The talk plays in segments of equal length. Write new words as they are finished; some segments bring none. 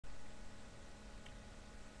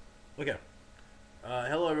Okay.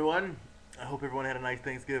 Hello, everyone. I hope everyone had a nice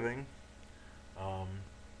Thanksgiving. Um,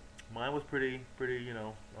 Mine was pretty,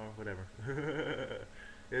 or whatever.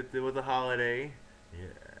 It was a holiday. Yeah,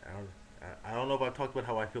 I don't know if I talked about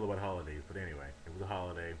how I feel about holidays, but anyway, it was a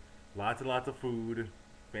holiday. Lots and lots of food,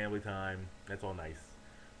 family time. That's all nice.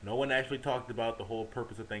 No one actually talked about the whole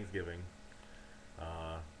purpose of Thanksgiving.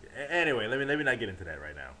 Uh, anyway, let me not get into that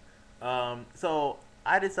right now. So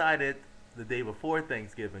I decided the day before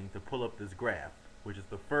Thanksgiving to pull up this graph, which is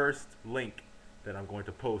the first link that I'm going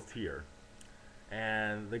to post here.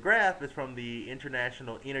 And the graph is from the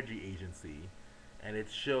International Energy Agency, and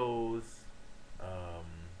um,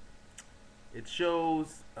 it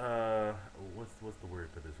shows what's the word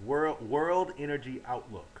for this, World Energy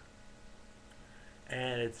Outlook,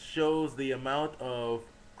 and it shows the amount of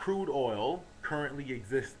crude oil currently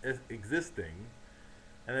existing,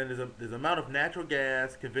 and then there's amount of natural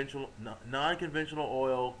gas, conventional, non-conventional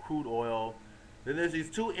oil, crude oil. Then there's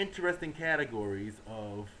these two interesting categories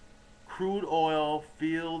of crude oil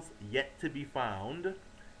fields yet to be found,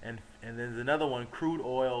 and there's another one, crude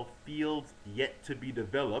oil fields yet to be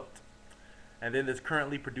developed, and then there's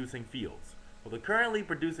currently producing fields. Well, the currently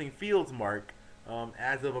producing fields mark,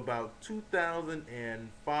 as of about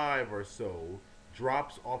 2005 or so,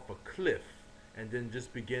 drops off a cliff and then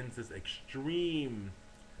just begins this extreme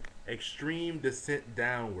descent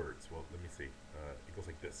downwards. Well, let me see. It goes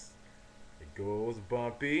like this. It goes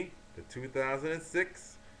bumpy to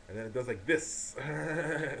 2006, and then it does like this,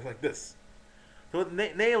 like this. So,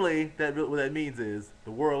 namely, what that means is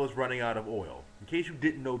the world is running out of oil. In case you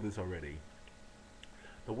didn't know this already,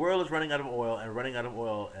 the world is running out of oil and running out of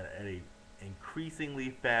oil at a increasingly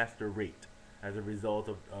faster rate as a result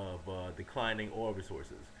of declining oil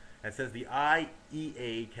resources. And since the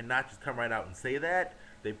IEA cannot just come right out and say that,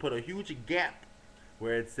 they put a huge gap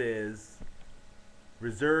where it says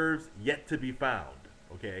reserves yet to be found.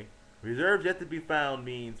 Okay, reserves yet to be found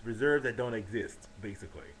means reserves that don't exist,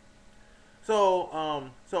 basically. So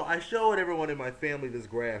I showed everyone in my family this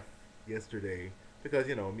graph yesterday because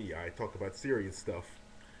me, I talk about serious stuff,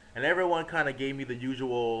 and everyone kind of gave me the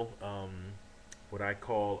usual, what I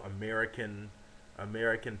call American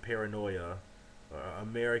paranoia,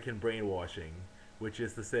 American brainwashing, which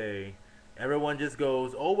is to say, everyone just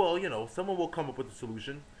goes, oh well, someone will come up with a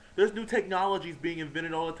solution. There's new technologies being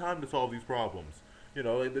invented all the time to solve these problems.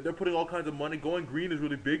 They're putting all kinds of money. Going green is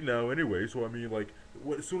really big now, anyway. So I mean, like,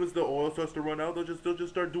 as soon as the oil starts to run out, they'll just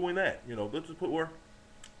start doing that. They'll just put more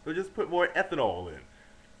ethanol in.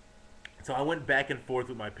 So I went back and forth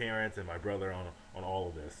with my parents and my brother on all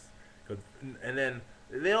of this. And then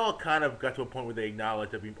they all kind of got to a point where they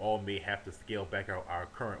acknowledged that we all may have to scale back our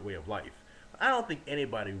current way of life. I don't think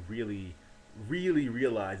anybody really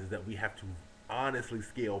realizes that we have to honestly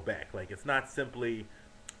scale back. Like, it's not simply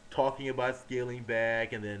talking about scaling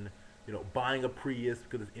back and then buying a Prius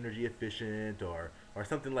because it's energy efficient, or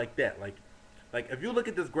something like that. Like if you look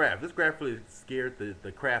at this graph really scared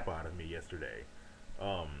the crap out of me yesterday.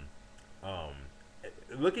 Um, um,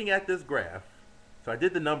 Looking at this graph, so I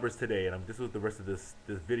did the numbers today, and this is what the rest of this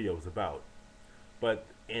video is about. But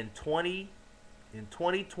in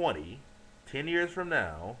 2020, 10 years from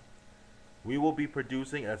now, we will be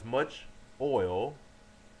producing as much oil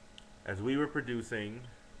as we were producing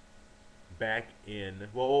back in.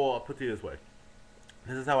 Well, I'll put it this way.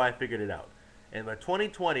 This is how I figured it out. And by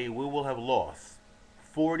 2020, we will have lost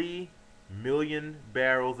 40 million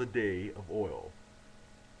barrels a day of oil.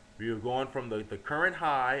 We have gone from the current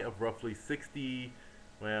high of roughly 60,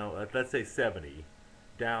 well, let's say 70,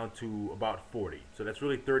 down to about 40. So that's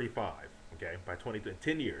really 35. Okay, by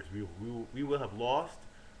 10 years, we will have lost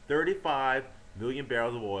 35 million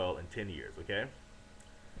barrels of oil in 10 years. Okay,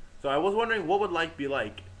 so I was wondering what would life be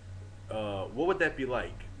like. What would that be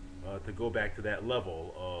like to go back to that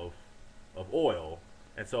level of oil?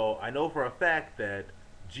 And so I know for a fact that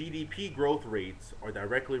GDP growth rates are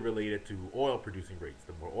directly related to oil producing rates.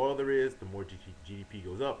 The more oil there is, the more GDP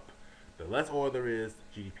goes up. The less oil there is,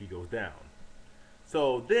 GDP goes down.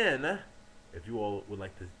 So then, if you all would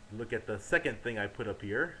like to look at the second thing I put up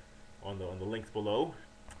here on the links below,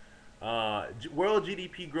 world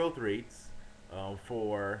GDP growth rates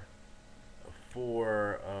for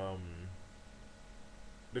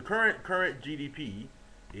the current GDP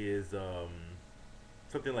is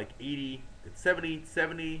something like 80, it's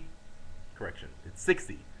 70, correction, it's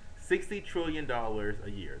 60 trillion dollars a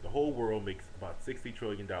year. The whole world makes about 60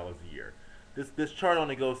 trillion dollars a year. This chart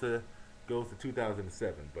only goes to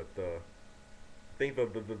 2007, but I think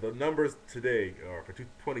the numbers today are for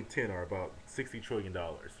 2010 are about 60 trillion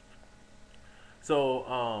dollars.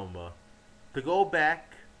 So to go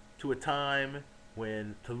back to a time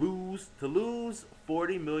when to lose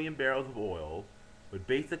 40 million barrels of oil would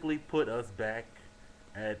basically put us back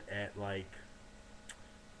at like,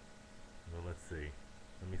 well, let's see.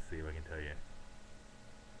 Let me see if I can tell you.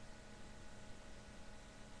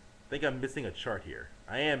 I think I'm missing a chart here.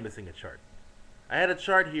 I am missing a chart. I had a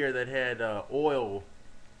chart here that had oil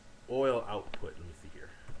output. Let me see here.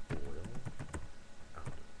 Oil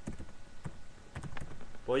output.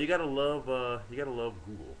 Well, you gotta love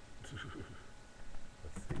Google.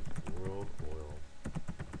 Let's see. World oil.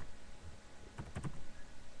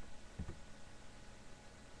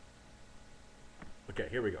 Okay,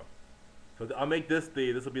 here we go. So I'll make this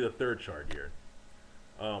will be the third chart here.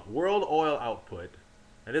 World oil output,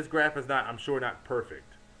 and this graph is not, I'm sure, not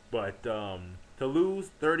perfect, but to lose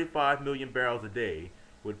 35 million barrels a day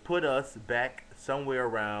would put us back somewhere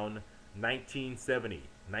around 1970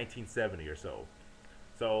 or so.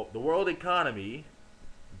 So the world economy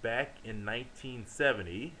back in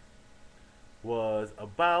 1970 was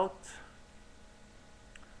about,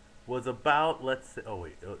 let's say, oh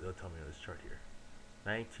wait, it'll tell me on this chart here.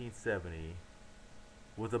 1970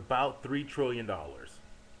 was about $3 trillion.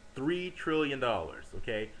 $3 trillion.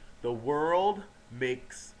 Okay, the world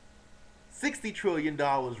makes $60 trillion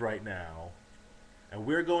right now, and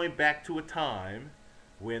we're going back to a time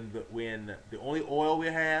when the only oil we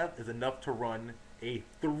have is enough to run a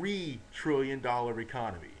 $3 trillion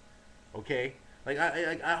economy. Okay, like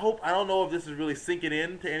I hope, I don't know if this is really sinking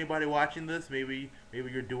in to anybody watching this. Maybe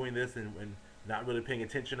you're doing this and not really paying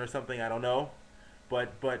attention or something. I don't know,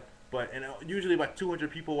 but and usually about 200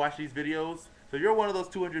 people watch these videos. So if you're one of those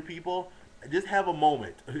 200 people, just have a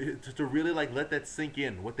moment to really like let that sink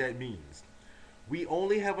in. What that means. We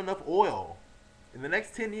only have enough oil. In the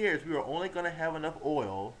next 10 years, we are only going to have enough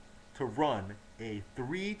oil to run a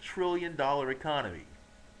 $3 trillion economy.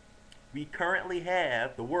 We currently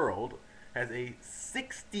have, the world has a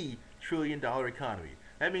 $60 trillion economy.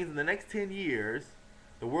 That means in the next 10 years,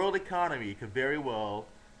 the world economy could very well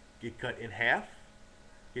get cut in half,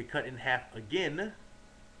 get cut in half again,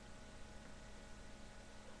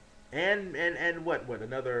 and what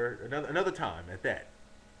another time at that.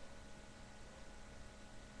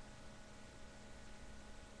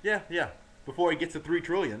 Yeah. Before it gets to 3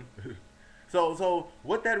 trillion. So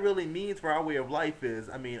what that really means for our way of life is,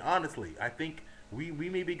 I mean, honestly, I think we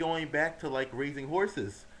may be going back to like raising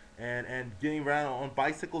horses and getting around on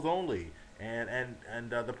bicycles only, and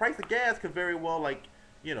the price of gas could very well like,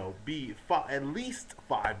 be at least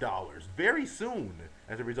 $5 very soon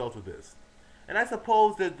as a result of this. And I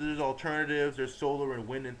suppose that there's alternatives, there's solar and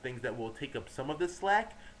wind and things that will take up some of this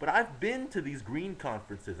slack. But I've been to these green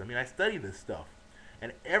conferences. I mean, I study this stuff.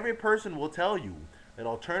 And every person will tell you that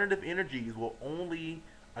alternative energies will only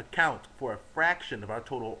account for a fraction of our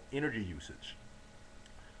total energy usage.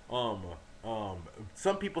 Um, um,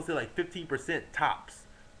 some people say like 15% tops.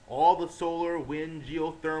 All the solar, wind,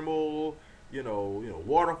 geothermal,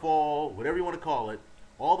 waterfall, whatever you want to call it,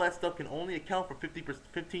 all that stuff can only account for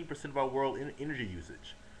 15% of our world energy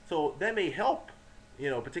usage. So that may help,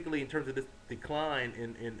 particularly in terms of this decline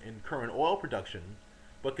in current oil production.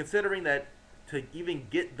 But considering that to even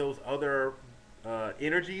get those other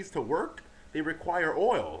energies to work, they require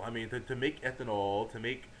oil. I mean, to make ethanol, to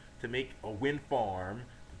make a wind farm,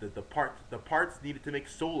 the parts needed to make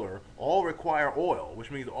solar all require oil,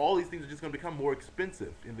 which means all these things are just going to become more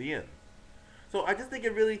expensive in the end. So I just think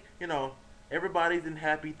it really, everybody's in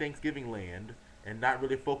happy Thanksgiving land and not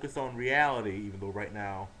really focused on reality. Even though right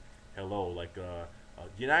now, hello, like the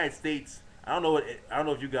United States. I don't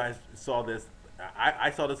know if you guys saw this. I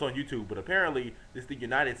saw this on YouTube, but apparently it's the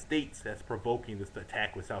United States that's provoking this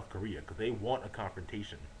attack with South Korea because they want a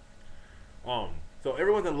confrontation. So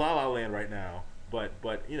everyone's in la la land right now, but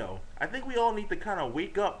I think we all need to kind of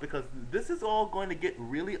wake up because this is all going to get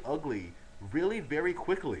really ugly, really very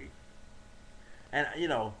quickly. And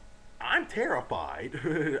I'm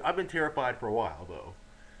terrified. I've been terrified for a while though,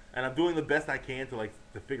 and I'm doing the best I can to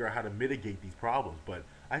figure out how to mitigate these problems. But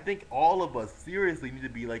I think all of us seriously need to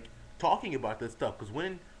be like talking about this stuff because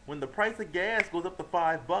when the price of gas goes up to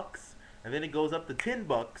 $5 and then it goes up to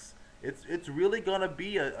 $10, it's really gonna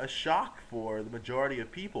be a shock for the majority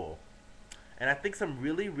of people. And I think some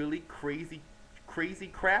really really crazy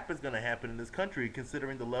crap is gonna happen in this country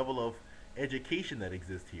considering the level of education that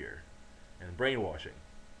exists here and brainwashing.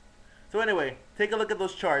 So anyway, take a look at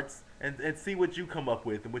those charts and see what you come up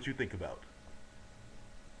with and what you think about.